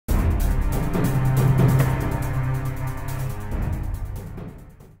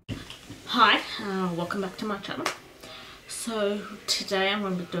welcome back to my channel. So today I'm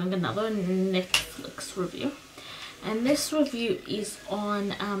going to be doing another Netflix review, and this review is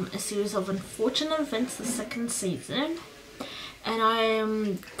on a series of Unfortunate Events, the second season. And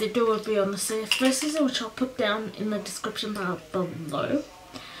I did do a review on the first season, which I'll put down in the description bar below.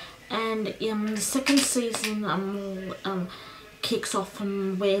 And the second season kicks off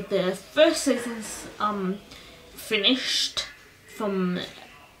from where the first season's finished from.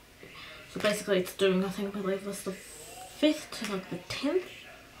 So basically it's doing, I believe it was the 5th to like the 10th,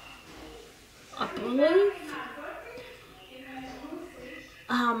 I believe.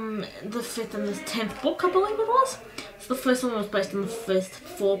 The 5th and the 10th book, I believe it was. So the first one was based on the first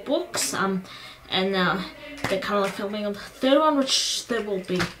 4 books, and they're currently filming on the 3rd one, which there will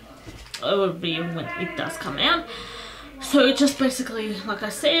be, when it does come out. So it just basically, like I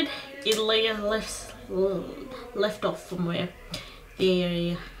said, Italy left off from where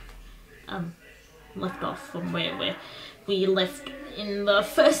the where we left in the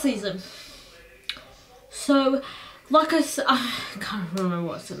first season. So, like I said, I can't remember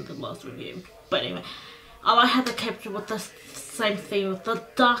what I said in the last review, but anyway, I like how they kept with the same theme, with the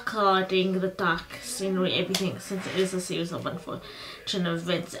dark lighting, the dark scenery, everything, since it is a series of unfortunate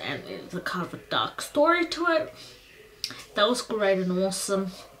events and it's a kind of a dark story to it. That was great and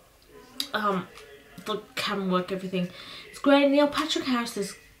awesome. The camera work, everything, it's great. Neil Patrick Harris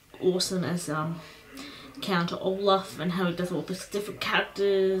is awesome as Count Olaf, and how he does all these different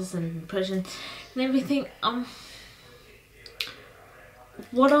characters and impressions and everything.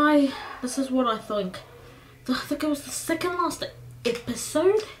 This is what I think. I think it was the second last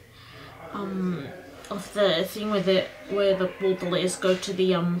episode of the thing where the Baudelaires go to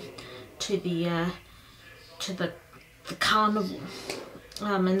the carnival,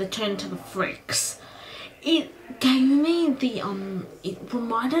 and they turn to the freaks. It gave me it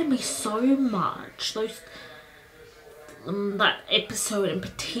reminded me so much, that episode in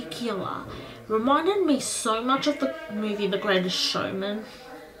particular reminded me so much of the movie The Greatest Showman,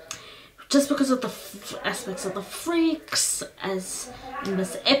 just because of the aspects of the freaks as in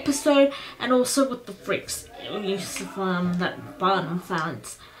this episode, and also with the freaks use of that Barnum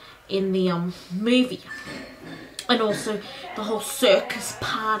finds in the movie, and also the whole circus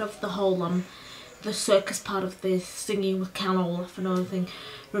part of the whole the singing with Count Olaf and everything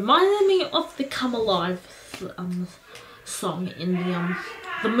reminded me of the Come Alive song in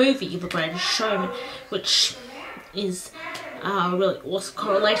the movie The Greatest Showman, which is a really awesome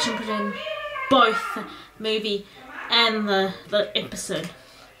correlation between both the movie and the episode.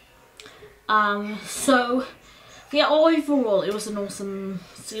 So yeah, overall it was an awesome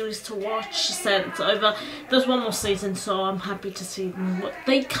series to watch. Sad it's over. There's one more season, so I'm happy to see what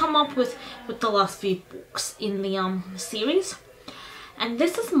they come up with the last few books in the series. And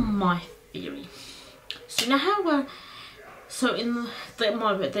this is my theory. So you know how so in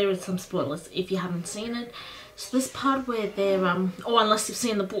there is some spoilers if you haven't seen it. So this part where they're or unless you've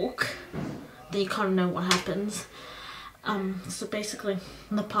seen the book, then you kind of know what happens. So basically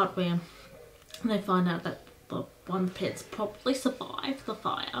the part where they find out that one of the pets probably survived the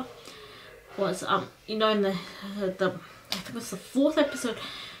fire was you know, in the I think it's the 4th episode,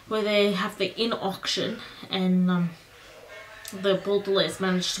 where they have the inn auction, and the Baudelaires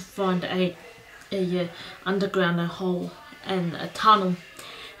managed to find a underground, a hole and a tunnel,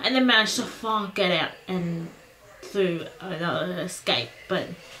 and they managed to get out and through escape, but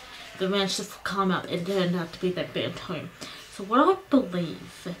they managed to climb up. It turned out to be their burnt home. So what I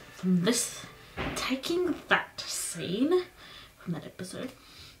believe from this, taking that scene from that episode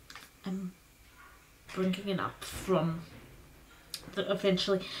and bringing it up from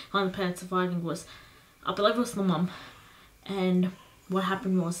eventually one of the parents surviving was, I believe it was the mum, and what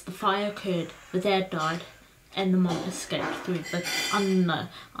happened was the fire occurred, the dad died, and the mum escaped through the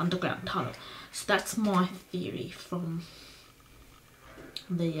underground tunnel. So that's my theory from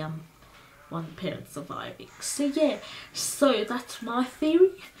the one parent surviving. So yeah, so that's my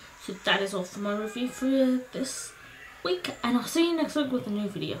theory. So that is all for my review for this week, and I'll see you next week with a new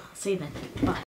video. See you then. Bye.